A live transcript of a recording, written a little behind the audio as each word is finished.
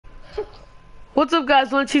What's up,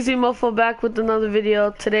 guys? One Cheesy Mofo back with another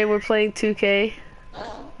video. Today we're playing 2K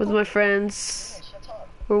with my friends.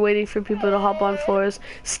 We're waiting for people to hop on for us.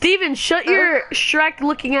 Steven, shut your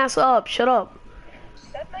Shrek-looking ass up. Shut up.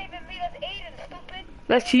 That's not even me, that's Aiden, stupid.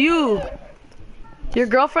 That's you. Your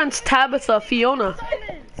girlfriend's Tabitha, Fiona.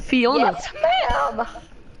 Fiona. Yes, ma'am.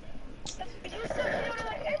 You said Fiona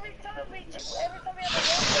like every time we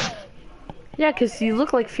have a Yeah, 'cause you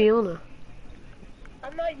look like Fiona.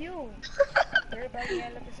 I'm not you. Everybody look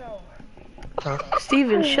at so.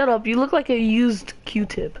 Steven, shut up. You look like a used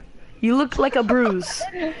Q-tip. You look like a bruise.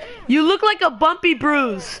 You look like a bumpy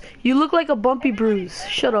bruise. You look like a bumpy bruise.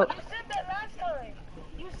 Shut up. You said that last time.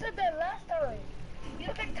 You said that last time. You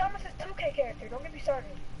look like Thomas's 2K character. Don't get me started.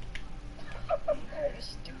 You're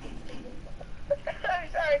stupid. I'm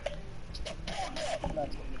sorry.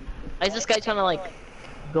 Why is this guy trying to like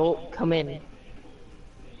come in?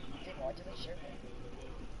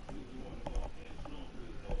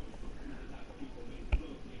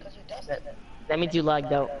 That means you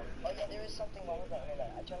lagged out. Oh yeah, there is something wrong with the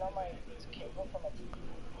internet. I turned on my cable from my TV,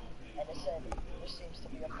 and it said there seems to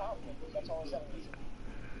be a problem. That's all it said.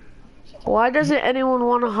 Why doesn't anyone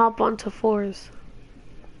want to hop onto fours?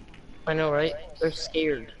 I know, right? They're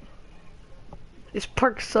scared. This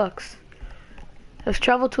park sucks. Let's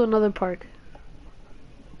travel to another park.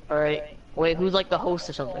 Alright. Wait, who's like the host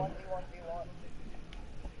or something?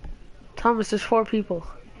 Thomas, there's 4 people.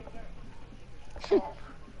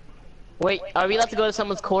 Wait, are we allowed to go to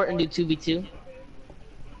someone's court and do 2v2?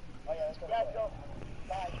 Oh yeah, let's go. Let's go.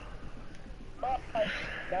 Bye. Bye.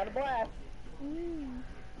 Got a blast.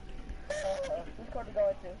 Whose court to go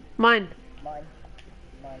into? Mine. Mine.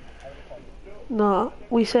 I already told you. No,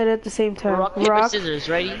 we said it at the same time. Rock, paper, scissors,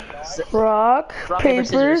 ready? Rock, Rock, paper,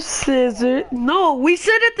 paper, scissors. No, we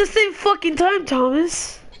said it at the same fucking time,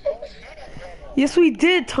 Thomas. Yes, we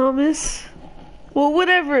did, Thomas. Well,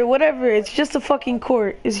 whatever. It's just a fucking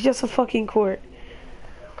court. It's just a fucking court.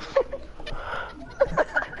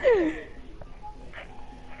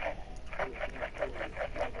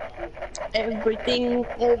 Everything.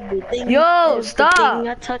 Yo, stop. Everything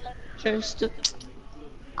I touch turns to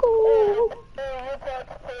gold.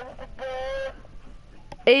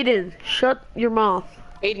 Aiden, shut your mouth.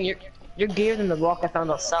 Aiden, you're gayer than the rock I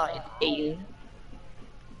found outside, Aiden.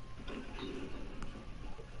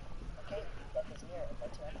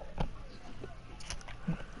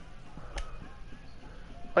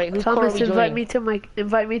 Wait, who's Thomas, court are we joining?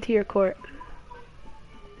 invite me to your court.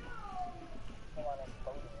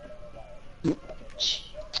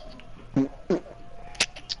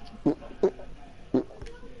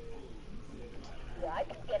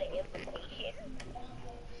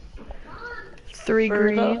 Three For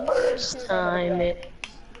green. the first time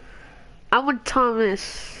I'm with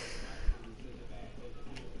Thomas.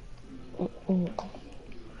 If you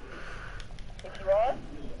are,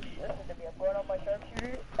 listen to me. I'm going on my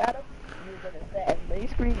sharpshooter, Adam. You're gonna set as many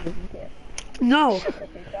screens as you can. No.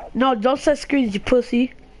 No, don't set screens, you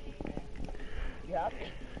pussy. You have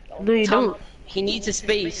to. No, you Tom, don't. he needs a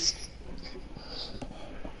space.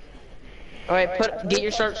 Alright, get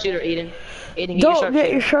your sharpshooter, Aiden. Aiden, get your Don't sharpshooter.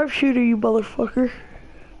 get your sharpshooter, you motherfucker.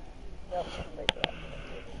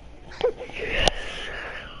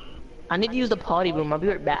 I need to use the potty room. I'll be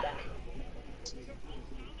right back.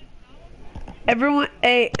 Everyone,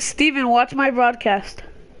 hey, Steven, watch my broadcast.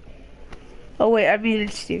 Oh wait, I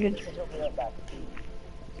muted Steven.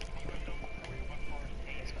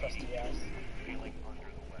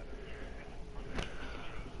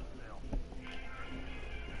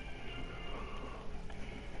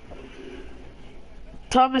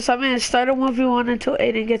 Thomas, I'm gonna start a 1v1 until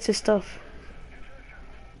Aiden gets his stuff.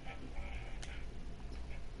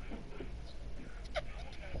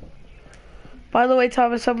 By the way,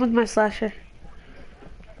 Thomas, I'm with my slasher.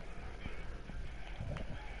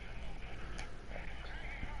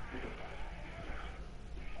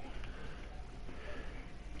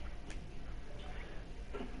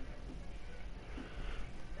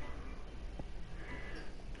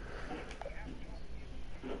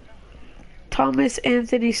 Thomas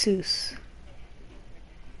Anthony Seuss.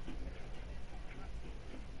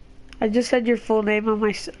 I just said your full name on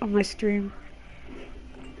my stream.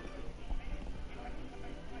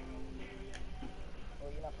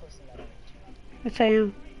 Well, you're not posting that on YouTube. Yes, I am.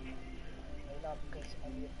 You're not, because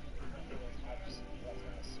on your videos have last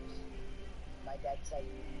name is Seuss. My dad said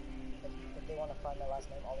if they want to find my last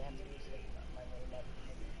name, all they have to do is look my name up.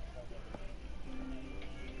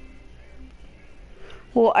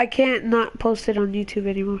 Well, I can't not post it on YouTube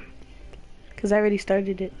anymore. Because I already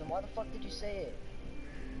started it. Then why the fuck did you say it?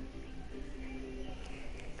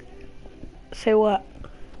 Say what?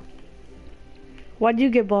 Why'd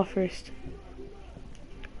you get ball first?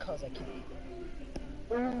 Cause I can't.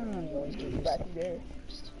 You always get first. Back there.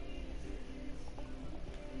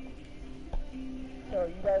 So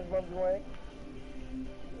you guys run away?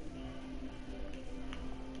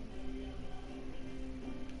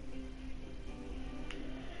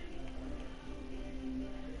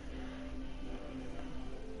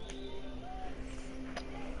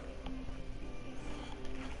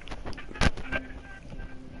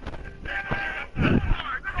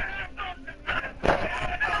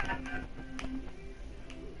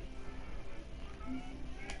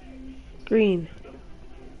 Green.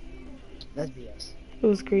 That's BS. It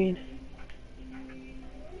was green.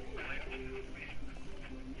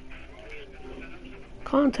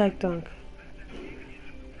 Contact dunk.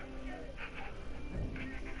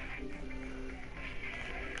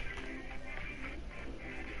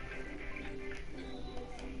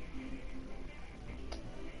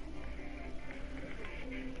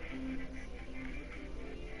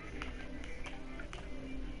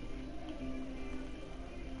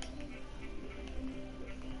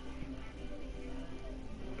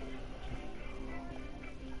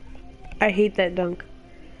 I hate that dunk.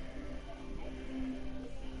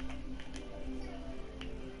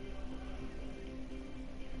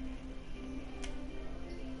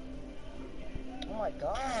 Oh my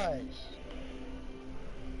gosh.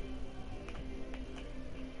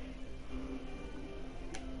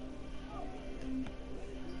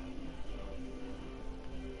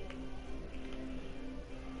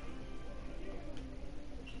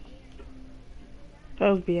 That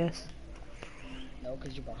was BS. No,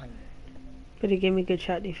 because you're behind me. But he gave me good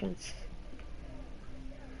shot defense.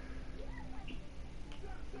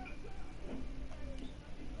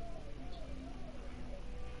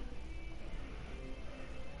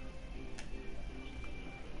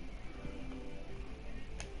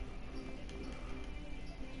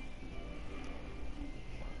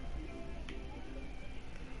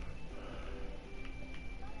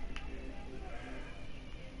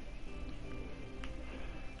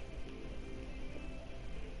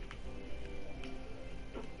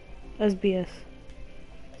 That's BS.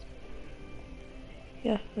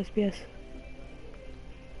 Yeah, that's BS.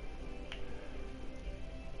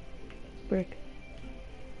 Brick.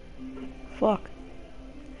 Fuck.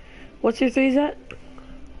 What's your threes at?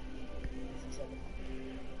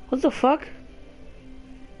 What the fuck?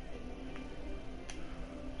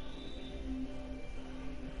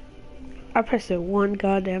 I pressed it one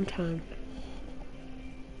goddamn time.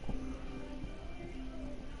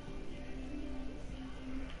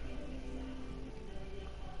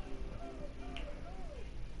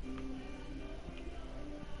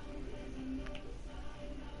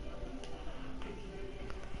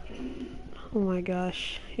 Oh my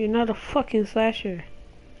gosh, you're not a fucking slasher.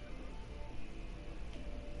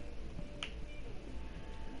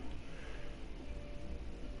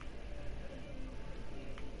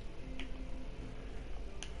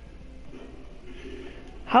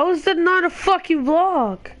 How is that not a fucking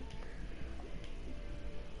block?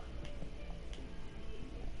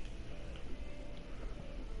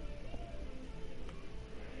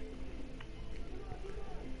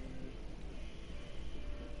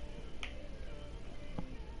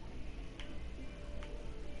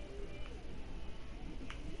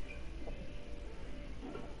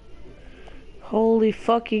 Holy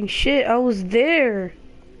fucking shit, I was there.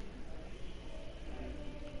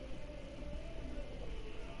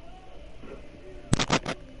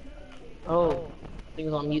 Oh, he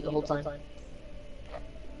was on mute the whole time.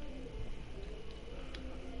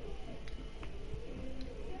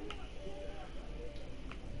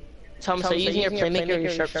 Thomas, are you using your playmaker or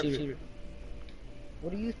your sharpshooter?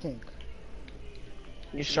 What do you think?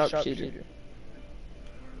 Your sharpshooter.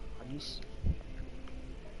 Are you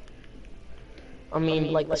I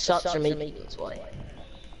mean, like the shots are making its way.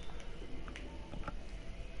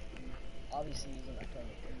 obviously using my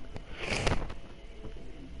playmaker?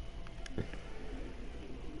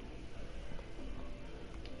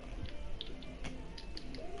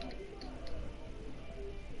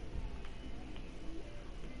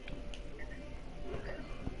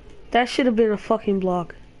 That should have been a fucking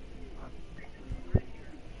block.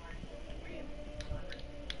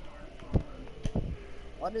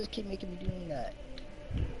 Why does it keep making me doing that?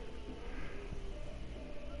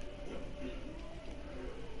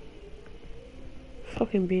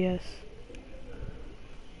 Fucking BS.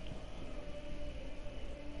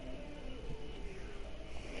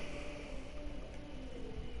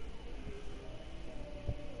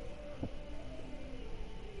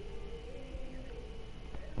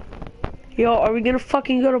 Yo, are we gonna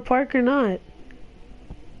fucking go to park or not?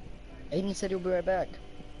 Aiden said he'll be right back.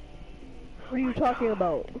 What are you talking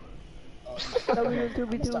about? Oh, That was in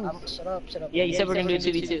 2v2. shut up, shut up. Yeah, you said we're gonna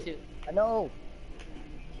do 2v2. I know.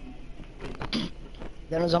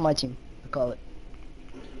 Then it was on my team. I call it.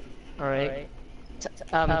 Alright.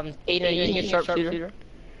 Aiden, are you using a sharpshooter?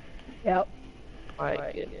 Yep.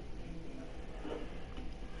 Alright, good.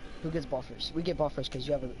 Who gets ball first? We get ball first because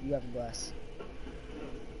you have a glass.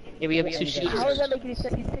 Yeah, we have two How How shooters. does that make you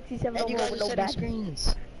 67 And you overall guys with are no setting back?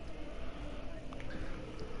 screens.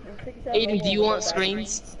 Aiden, do you want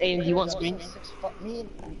screens? Aiden, do you want screens? Me,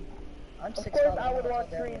 I'm Of 6'5". course I would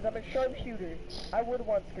want screens. I'm a sharpshooter. I would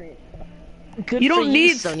want screens. Good You for don't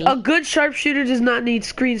need Sonny. a good sharpshooter does not need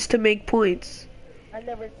screens to make points. I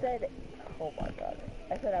never said it. Oh my god.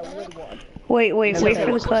 I said I would want. Wait Never for said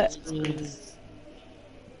the want cut. screens.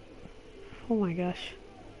 Oh my gosh.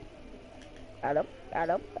 Adam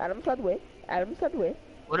Sudway. Adam Sudway.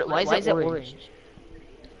 Why is it orange?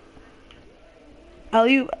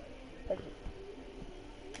 Alley.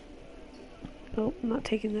 Nope, I'm not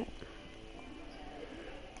taking that.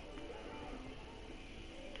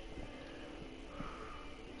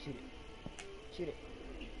 Shoot it. Shoot it.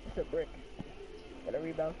 It's a brick. Got a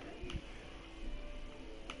rebound.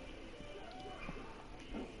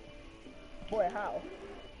 Boy, how?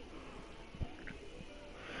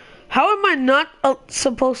 How am I not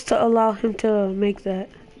supposed to allow him to make that?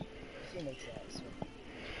 She makes that. So.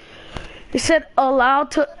 It said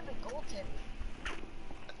allowed to.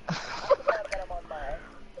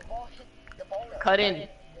 Cut in.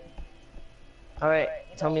 Alright,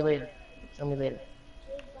 tell me later. Tell me later.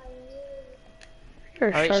 You're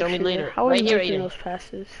a Alright, show me sharpshooter. later. How are Right you here, making Aiden. those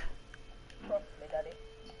passes?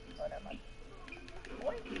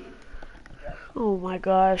 Oh my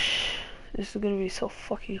gosh. This is gonna be so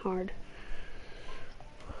fucking hard.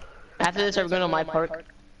 After this, are we going to my park?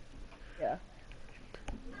 Yeah.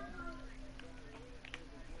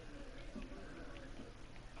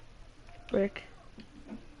 Brick.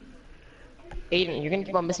 Aiden, you're gonna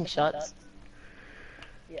keep on missing shots?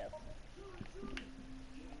 Yeah.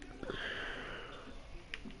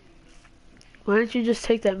 Why don't you just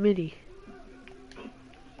take that midi?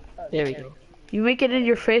 There we go. You make it in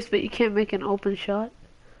your face, but you can't make an open shot.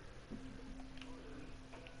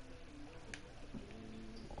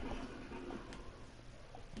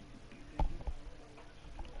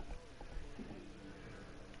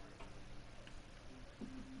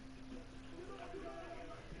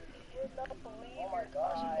 Oh my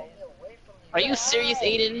gosh, you moved me away from me. Are you serious,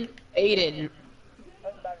 Aiden? Aiden.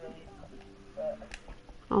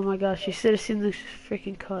 Oh my gosh, you should have seen this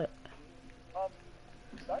freaking cut.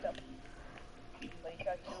 Start up. But you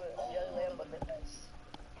gotta do it the other way up a bit nice.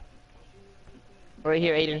 Right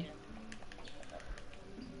here, Aiden.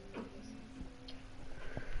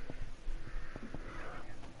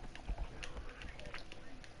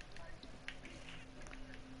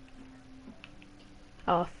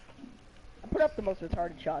 Off. I put up the most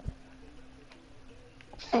retarded shots.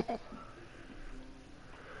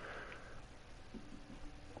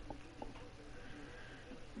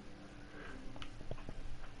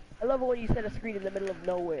 I love it when you set a screen in the middle of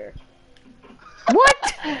nowhere.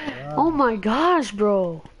 What? Oh my gosh,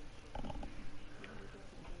 bro.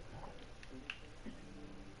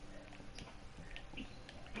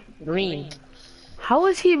 Green. How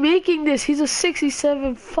is he making this? He's a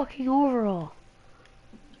 67 fucking overall.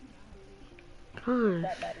 Gosh.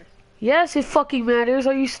 That matters. Yes, it fucking matters.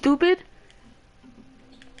 Are you stupid?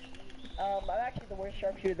 I'm actually the worst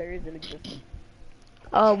sharpshooter there is in existence.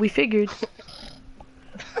 We figured.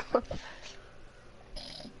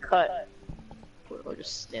 Cut. Or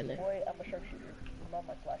just stand there. Boy, I'm a sharpshooter. I'm on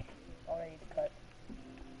my flash. Oh, I need to cut.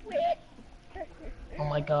 Oh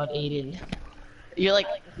my god, Aiden. You're like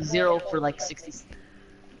 0 for like 60.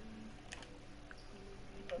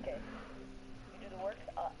 Okay. You do the work,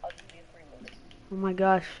 I'll give you 3 minutes. Oh my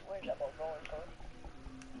gosh. Where's that ball going, coach?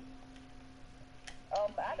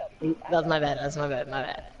 Adam. That's my bad, that's my bad, my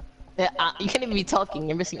bad. Yeah, you can't even be talking,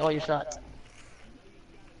 you're missing all your shots.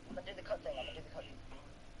 I'm gonna do the cut thing. I'm gonna do the cut thing.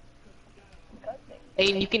 The cut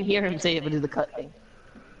thing. Aiden, you can hear him say it, but do the cut thing.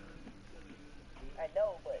 I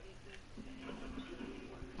know, but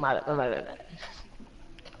My bad, my bad, my bad.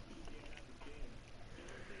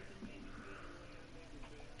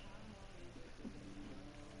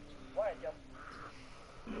 why jump?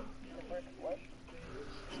 The brick, what?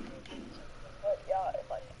 But yeah,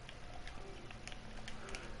 if I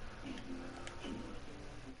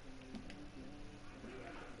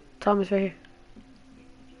Thomas right here.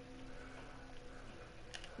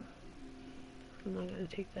 I'm not gonna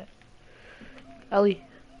take that. Ellie.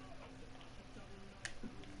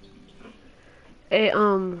 Hey,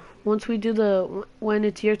 once we do when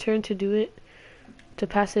it's your turn to do it, to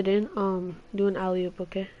pass it in, do an alley-oop,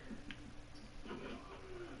 okay?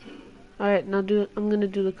 Alright, now I'm gonna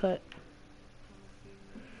do the cut.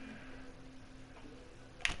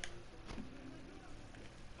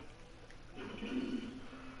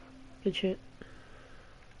 Good shit.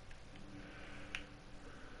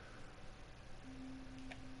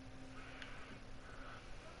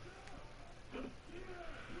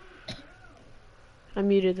 I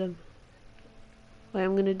muted them. Wait,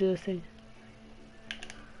 I'm gonna do the thing.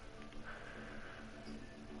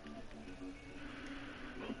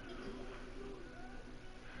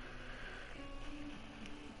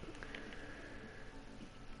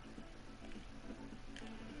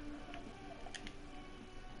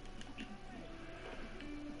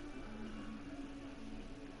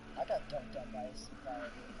 I got dunked on guys.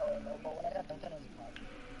 Oh no, but when I got dunked on, it was a pod.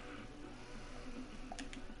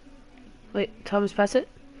 Wait, Thomas, pass it?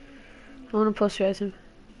 I wanna posterize him.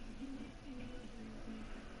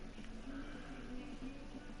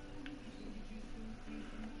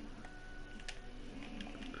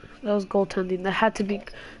 That was goaltending. That had to be.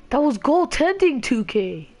 That was goaltending,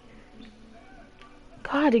 2K.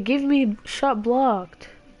 God, it gave me shot blocked.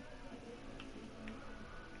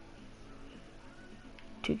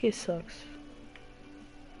 2K sucks.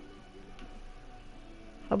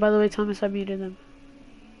 Oh, by the way, Thomas, I muted them.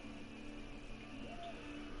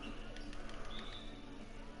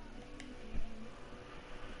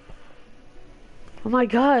 Oh my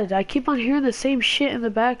God, I keep on hearing the same shit in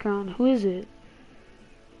the background. Who is it?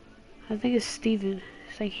 I think it's Steven.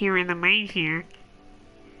 It's like hearing the mic here.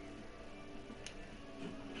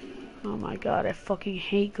 Oh my God, I fucking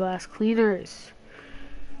hate glass cleaners.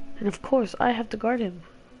 And of course, I have to guard him.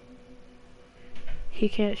 He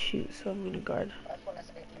can't shoot, so I'm gonna guard. Last one has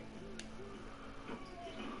to be 3.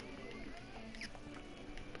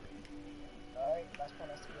 Alright, last one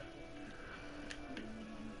has to be a 3.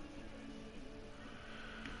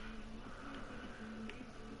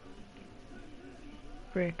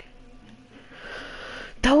 Brick.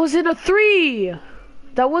 That wasn't a 3!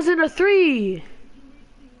 That wasn't a 3!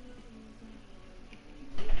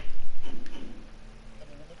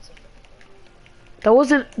 That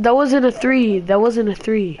wasn't a 3. That wasn't a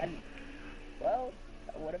 3. Well,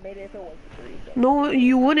 I would have made it if it was 3. So. No,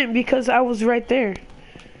 you wouldn't because I was right there.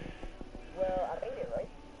 Well, I made it,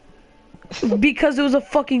 right? Because it was a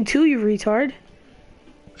fucking 2, you retard. Wait,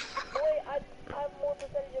 I'm more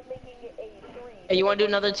percentage of making it a 3. Hey, you wanna do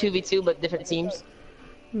another 2v2 but different teams?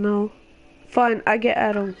 No. Fine, I get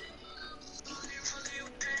Adam.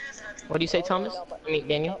 What do you say, Thomas? I mean,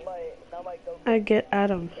 Daniel? Not my go. I get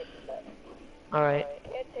Adam. Alright.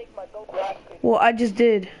 Can't take my go glass. Well, I just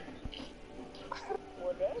did.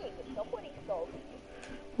 Well, dang, somebody salty.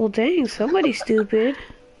 Well, dang, somebody's stupid.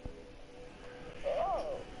 Oh,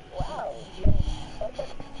 wow. Because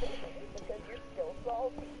you're still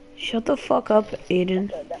salty. Shut the fuck up, Aiden.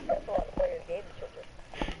 That's a lot of players' game description.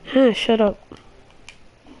 Huh, shut up.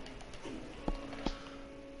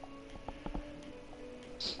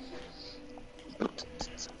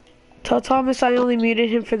 Tell Thomas I only muted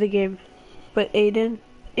him for the game. But Aiden,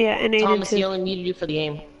 yeah, and Aiden Thomas, he too. only needed you for the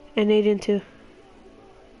game. And Aiden too.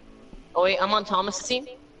 Oh wait, I'm on Thomas' team?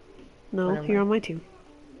 No, Never you're on mind. my team.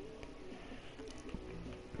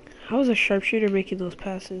 How is a sharpshooter making those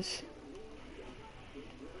passes?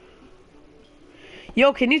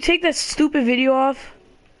 Yo, can you take that stupid video off?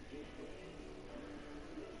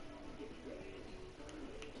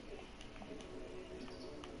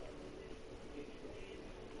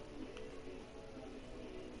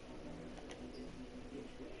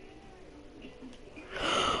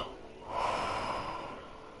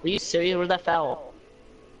 Are you serious? Where's that foul?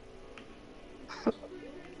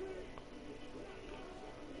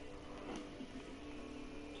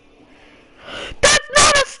 That's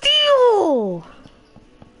not a steal!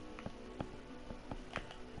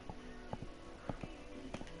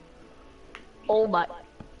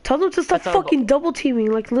 Tell them to stop That's our fucking double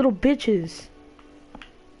teaming like little bitches.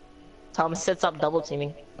 Thomas sets up double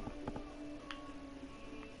teaming.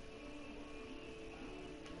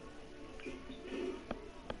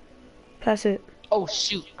 Pass it. Oh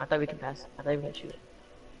shoot! I thought we could pass. I thought we could shoot.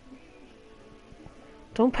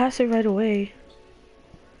 Don't pass it right away.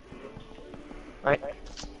 Alright.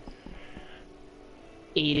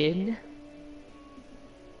 Aiden.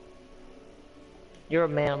 You're a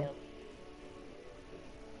man.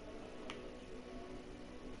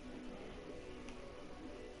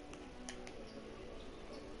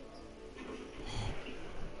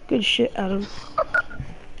 Good shit, Adam.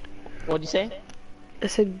 What'd you say? I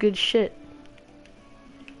said good shit.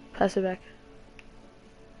 Pass it back.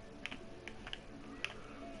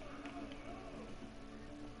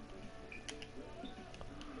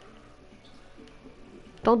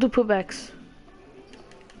 Don't do putbacks.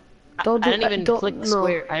 I Don't do. didn't even don't, click the no.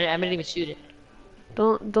 square. I didn't even shoot it.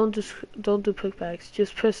 Don't do putbacks.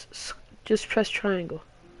 Just press triangle.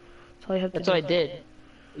 That's all you have to That's do. what I did.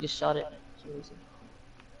 You just shot it.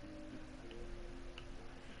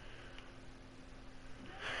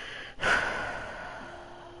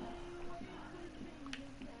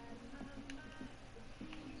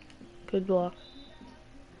 Good block.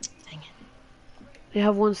 Dang it. They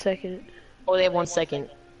have 1 second. Oh, they have 1 second.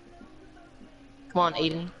 Come on,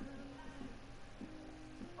 Aiden.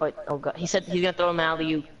 Oh, oh god. He said he's gonna throw him out of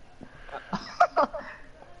you.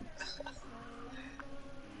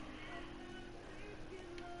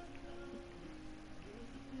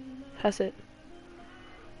 Pass it.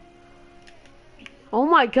 Oh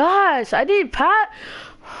my gosh! I didn't pass.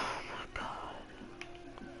 Oh my god!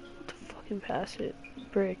 What the fucking pass it,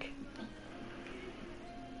 brick.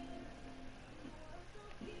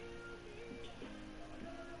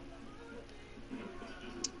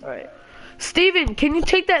 Alright. Steven, can you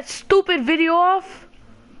take that stupid video off?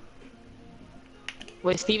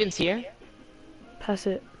 Wait, Steven's here? Pass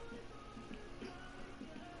it.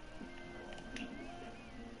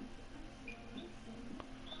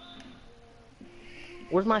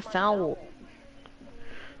 Where's my foul?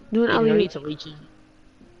 Do an Aiden, no alley-oop. need to reach in.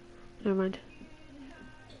 Never mind.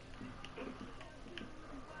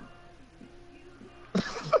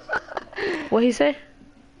 What he say?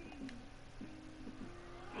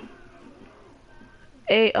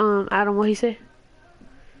 Hey, Adam, what he say?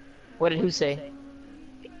 What did who say?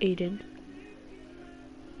 Aiden.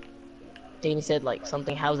 Aiden said like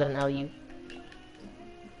something. How's that an LU?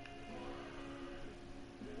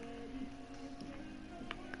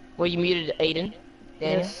 Well, you muted Aiden,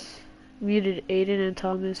 Daniel. Yes. Muted Aiden and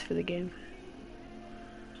Thomas for the game.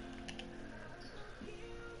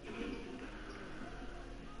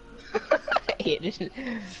 Aiden.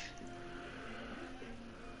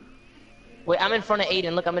 Wait, I'm in front of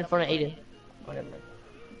Aiden. Look, I'm in front of Aiden. Oh, never mind.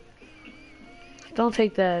 Don't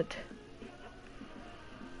take that.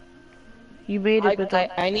 You made it, but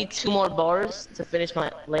I need 2 more bars to finish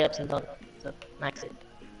my layups and dunk. So max it.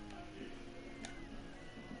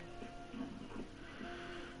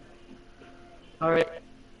 Alright.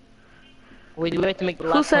 Wait, do we have to make the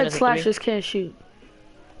last who point said as a slashers can't shoot?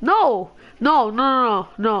 No! No, no, no, no,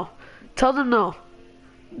 no. Tell them no.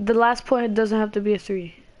 The last point doesn't have to be a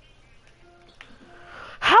 3.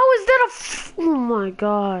 How is that oh my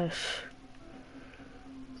gosh.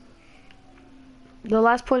 The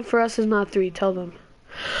last point for us is not 3, tell them.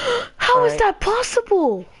 How is Alright. that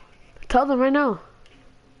possible? Tell them right now.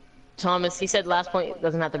 Thomas, he said last point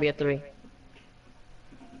doesn't have to be a 3.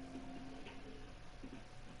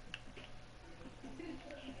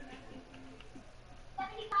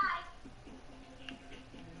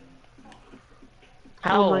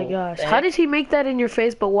 How? Oh my gosh. the How heck? does he make that in your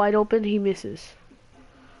face but wide open he misses?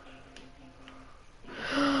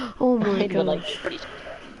 Oh my But, like, gosh. pretty-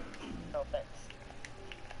 No offense.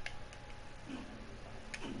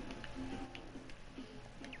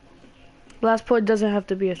 Last point doesn't have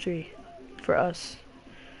to be a 3 for us.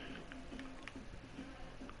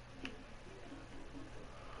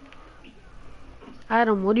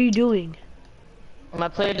 Adam, what are you doing? My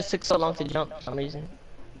player just took so long to jump for some reason.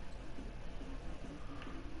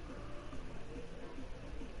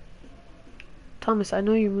 Thomas, I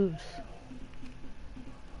know your moves.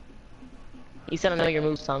 He said I know your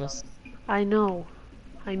moves, Thomas. I know.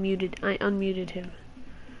 I unmuted him.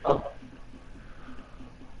 Oh.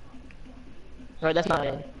 Alright, that's not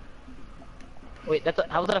it. Wait,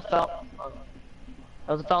 how was that a foul?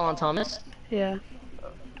 That was a foul on Thomas? Yeah.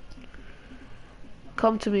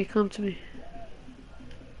 Come to me, come to me.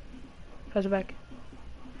 Pass it back.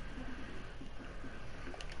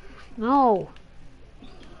 No.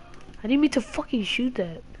 I didn't mean to fucking shoot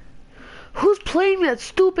that. Who's playing that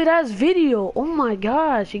stupid ass video? Oh my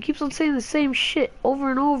gosh, he keeps on saying the same shit over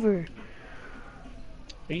and over.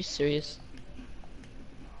 Are you serious?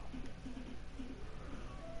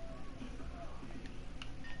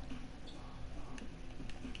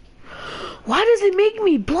 Why does it make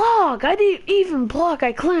me block? I didn't even block,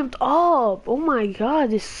 I clamped up. Oh my god,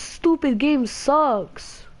 this stupid game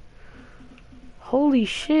sucks. Holy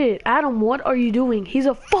shit. Adam, what are you doing? He's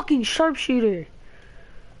a fucking sharpshooter.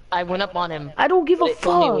 I went up on him. I don't give a But it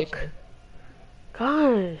pulled me away fuck. from him.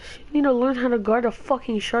 Gosh, you need to learn how to guard a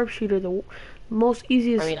fucking sharpshooter, the most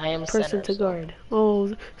easiest I mean, I am person center, to so- guard.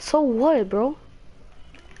 Oh, so what, bro?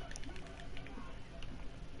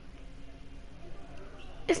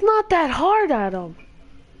 It's not that hard, Adam.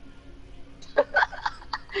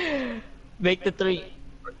 Make the 3.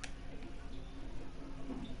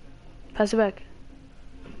 Pass it back.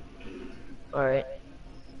 Alright.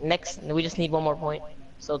 Next, we just need one more point.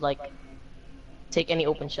 So, like, take any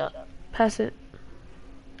open shot. Pass it.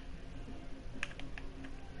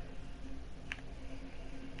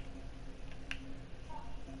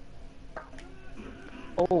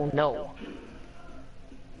 Oh, no.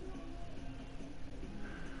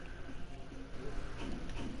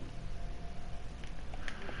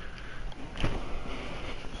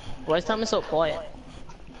 Why is Thomas so quiet?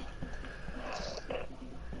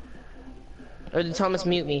 Or did Thomas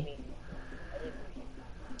mute me?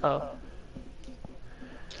 Oh.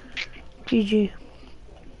 GG.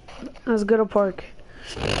 Let's go to park.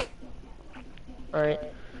 Alright.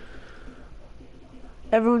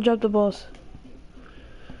 Everyone drop the balls.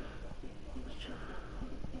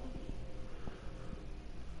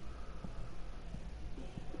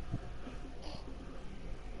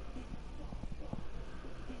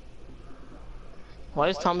 Why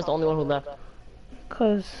is Thomas the only one who left?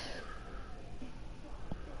 Cause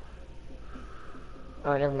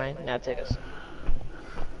Alright, never mind. Now take us.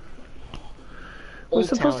 we're Old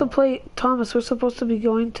supposed to Town. play, Thomas, we're supposed to be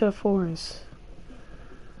going to fours.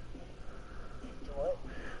 To what?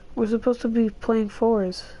 We're supposed to be playing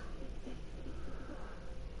fours.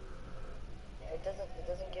 It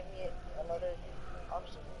doesn't give me another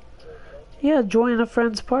option to go to. Yeah, join a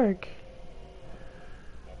friend's park.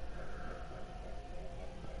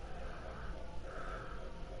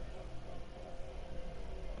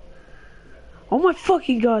 Oh my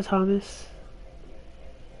fucking god, Thomas.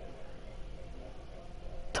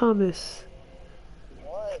 Thomas.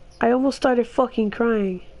 What? I almost started fucking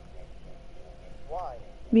crying. Why?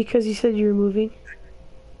 Because you said you were moving.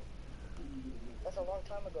 That's a long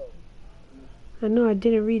time ago. I know, I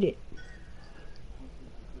didn't read it.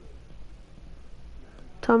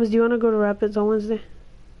 Thomas, do you want to go to Rapids on Wednesday?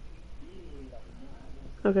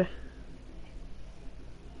 Okay.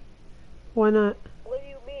 Why not? What do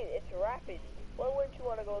you mean? It's Rapids. Why wouldn't you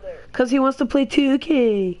want to go there? Because he wants to play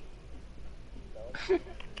 2K.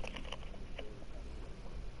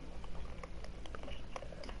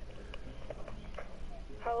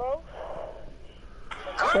 Hello?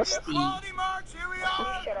 Crusty.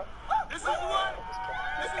 Shut up. This is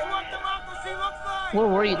what democracy looks like. Where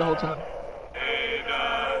were you the whole time?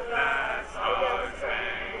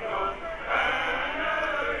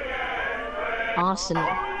 Awesome.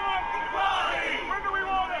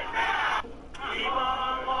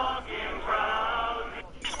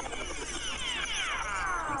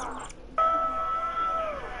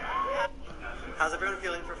 How's everyone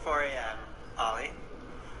feeling for 4 a.m.? Ollie?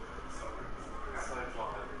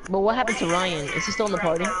 But what happened to Ryan? Is he still in the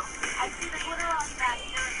party?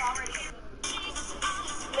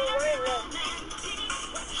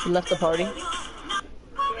 He left the party?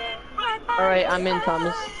 Alright, I'm in,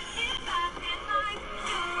 Thomas.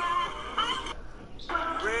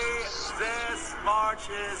 Resist march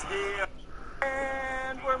is here.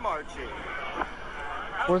 And we're marching.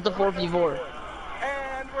 Where's the 4v4?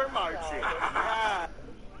 And we're marching.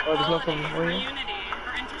 Oh, there's no 4v4 here? Unity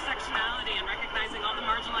for intersectionality and recognizing all the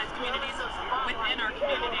marginalized communities within our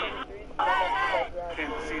community.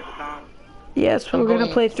 Can't see the dawn. Yes, I'm we're gonna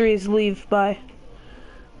going. play threes. Leave. Bye.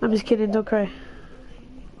 I'm just kidding. Don't cry.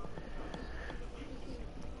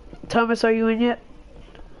 Thomas, are you in yet?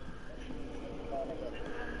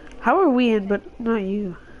 How are we in, but not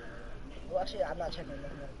you? Well, actually, I'm not checking them.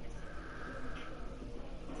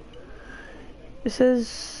 It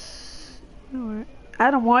says... Alright.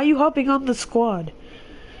 Adam, why are you hopping on the squad?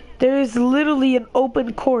 There is literally an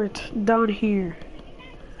open court down here.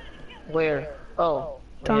 Where? Oh.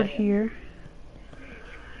 Down yeah. here.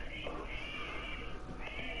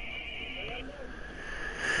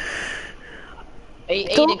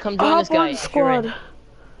 Aiden, come join this hop on guy. if you're in. squad.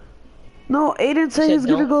 No, Aiden said said he's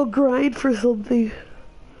gonna don't? go grind for something.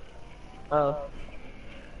 Oh.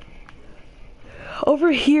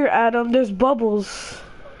 Over here, Adam, there's bubbles.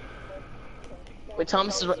 Wait,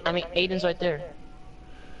 Thomas is Aiden's right there.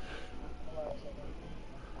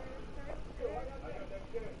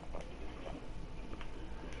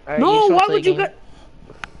 Alright, No, just wanna why play would you a game? get...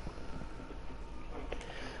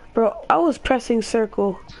 Bro, I was pressing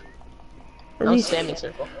circle. And I was these- spamming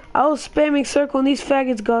circle. I was spamming circle and these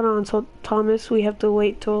faggots got on, so Thomas, we have to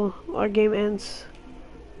wait till our game ends.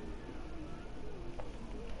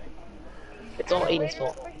 It's all Aiden's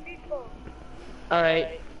fault.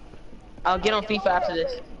 Alright. I'll get on FIFA after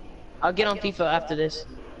this. I'll get on FIFA after this.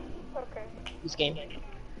 Okay. This game.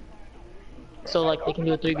 So like they can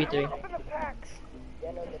do a 3v3. Open the packs.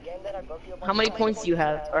 Yeah, no, the game that I broke you up on. How many points do you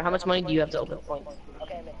have? Or how much money do you have to open points?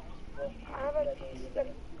 Okay, I'm in. Well, I have a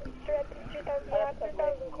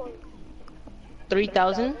 3,000 coins.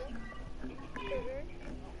 3,000?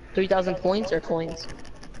 3,000 points or coins?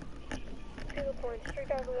 2 points,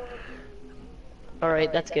 3,100.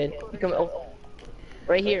 Alright, that's good. You come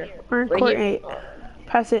right here. We're in Right court here. 8.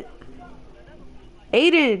 Pass it.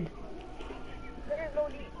 Aiden! There's no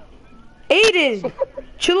need. Aiden!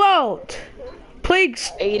 Chill out!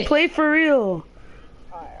 Aiden. Play for real.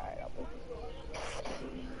 Alright, I'll put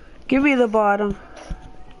Give me the bottom.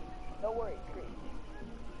 no worries, Chris.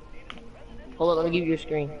 Hold on, let me give you your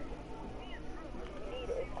screen. You need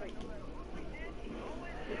it, it's free.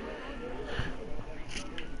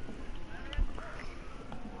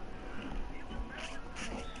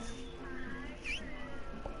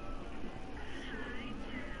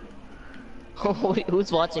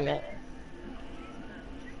 Who's watching that?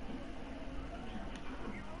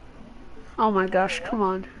 Oh my gosh, come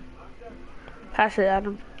on. Pass it,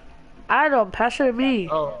 Adam. Adam, pass it to me.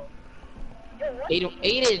 Oh.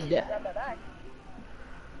 Aiden. Grab my back.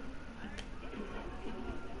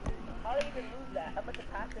 How do you even lose that? I'm about to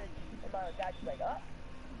pass it, and my guy's just like, up.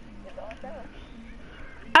 It's on down.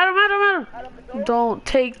 Adam. Out of the door. Don't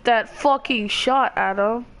take that fucking shot,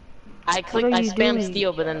 Adam. I are spammed you doing?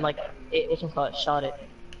 steal, but then like it shot it.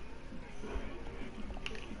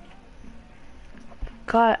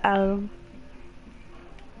 God, Adam.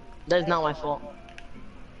 That's not my fault.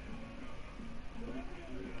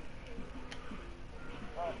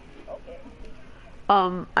 Okay.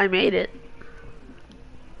 I made it.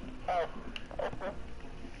 I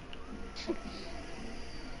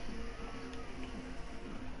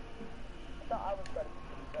thought I was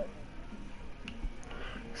better.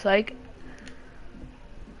 Psych.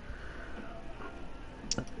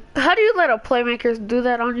 How do you let a playmaker do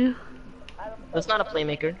that on you? That's not a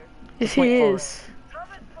playmaker. Yes, Point he forward. is.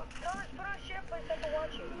 Thomas, put on share place so I can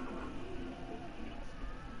watch you.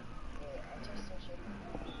 Yeah, I'm just so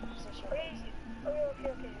sure. Crazy.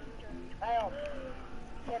 Okay. I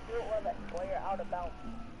can't do it while you're out of bounds.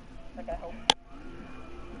 Like I hope.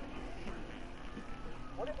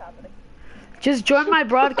 What is happening? Just join my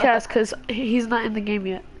broadcast because he's not in the game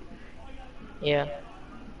yet. Yeah.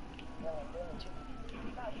 No, I'm doing it too.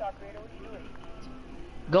 Not shock creator, what are you doing?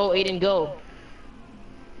 Go, Aiden, go.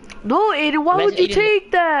 No, Aiden, why would you Imagine Aiden-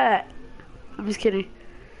 take that? I'm just kidding.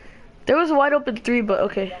 There was a wide open 3, but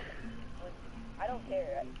okay. I don't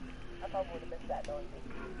care. I probably would have missed that knowing me.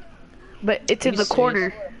 But it's in you the serious? corner. I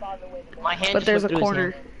would have found a way to My hand But just there's a went through his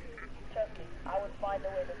corner. hand. Trust me, I would find a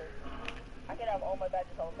way to miss. I could have all my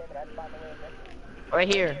badges all the same, but I'd find a way to miss. Right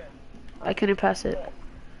here. I couldn't pass it.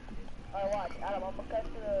 Alright, watch. Adam, I'm gonna cut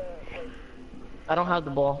to the... Wait, I don't have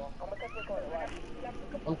the ball. I'm gonna cut to the corner. Watch.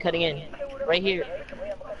 I'm cutting in. Right here. Wait, I'm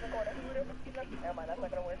gonna cut to the corner. Never mind, that's not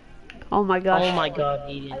gonna work. Oh my gosh. Oh my god, I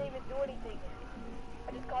Aiden. didn't even do anything.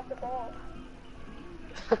 I just caught the ball.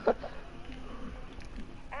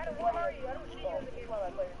 Adam, where are you? I don't see you in the game. One of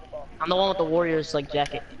my players the ball. I'm the one with the Warriors like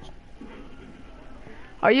jacket.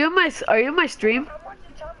 Are you in my stream? I'm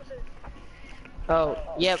watching Thomas's. Oh,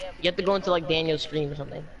 yep. You have to go into like Daniel's stream or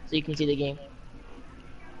something so you can see the game.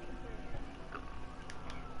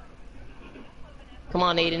 Come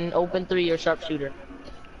on, Aiden. Open 3 or sharpshooter.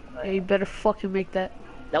 Yeah, you better fucking make that.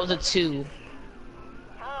 That was a 2.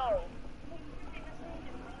 How?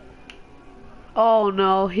 Oh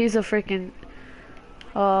no, he's a freaking.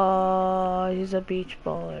 He's a beach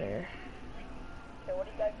baller. Okay, what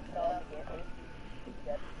do you guys know?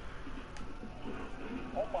 Yes.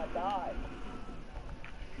 Oh my god.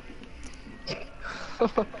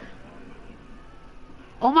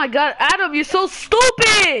 Oh my god, Adam, you're so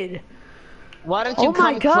stupid! Why don't you Oh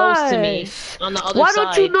my come close to me gosh. on the other Why side?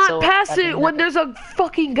 don't you not so pass I can it when have there's a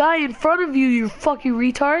fucking guy in front of you, you fucking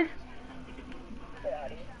retard? Get out of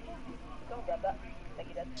here. Don't grab that. Thank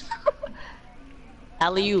you, Dad.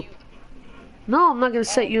 Alley-oop. No, I'm not gonna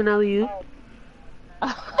set you an alley-oop.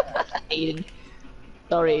 Aiden.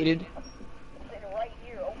 Sorry, Aiden. I'm sitting right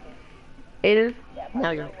here open. Aiden? Yeah,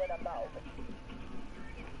 Now you're- when I'm not open.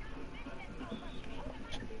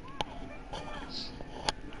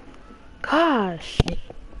 Gosh.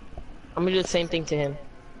 I'm gonna do the same thing to him.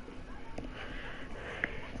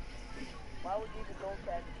 Why would you do gold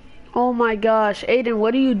tag? Oh my gosh, Aiden,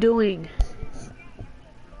 what are you doing?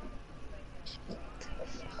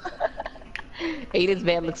 Aiden's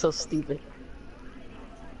van looks so stupid.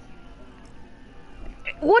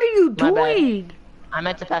 What are you My bad. doing? I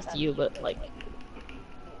meant to pass to you, but like.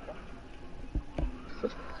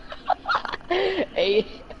 Hey.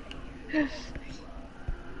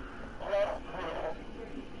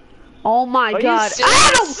 Oh my Are you god.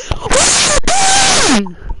 serious? Adam! What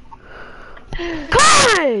are you doing?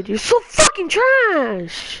 God, you're so fucking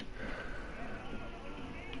trash.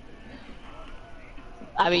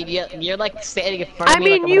 I mean, you're like standing in front of I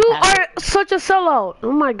me. mean, like you are such a sellout.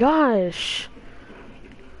 Oh my gosh.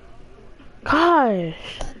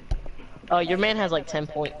 Gosh. Oh, your man has like 10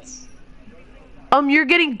 points. You're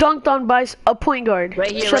getting dunked on by a point guard.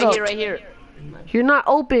 Right here, Shut right up. here, right here. You're not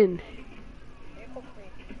open.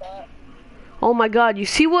 Oh my god, you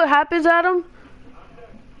see what happens, Adam?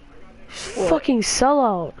 What? Fucking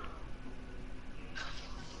sellout.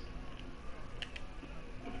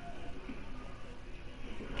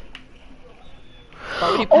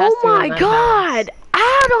 Why would you pass Oh through my that god!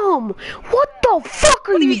 Adam! What the fuck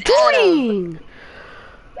are you doing?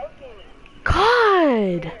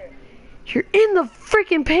 God! You're in the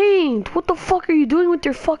freaking paint! What the fuck are you doing with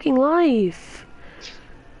your fucking life?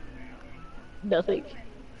 Nothing.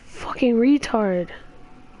 Fucking retard.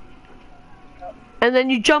 And then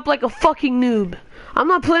you jump like a fucking noob. I'm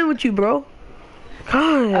not playing with you, bro.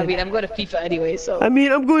 God. I mean, I'm going to FIFA anyway, so. I'm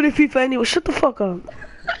going to FIFA anyway. Shut the fuck up.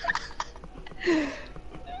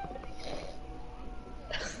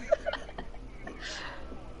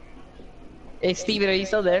 Hey, Steven, are you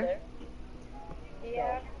still there?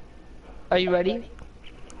 Yeah. Are you ready?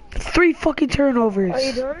 3 fucking turnovers. Are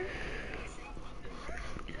you done?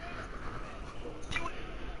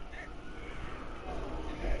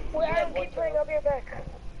 Wait, Adam, keep playing. I'll be right back.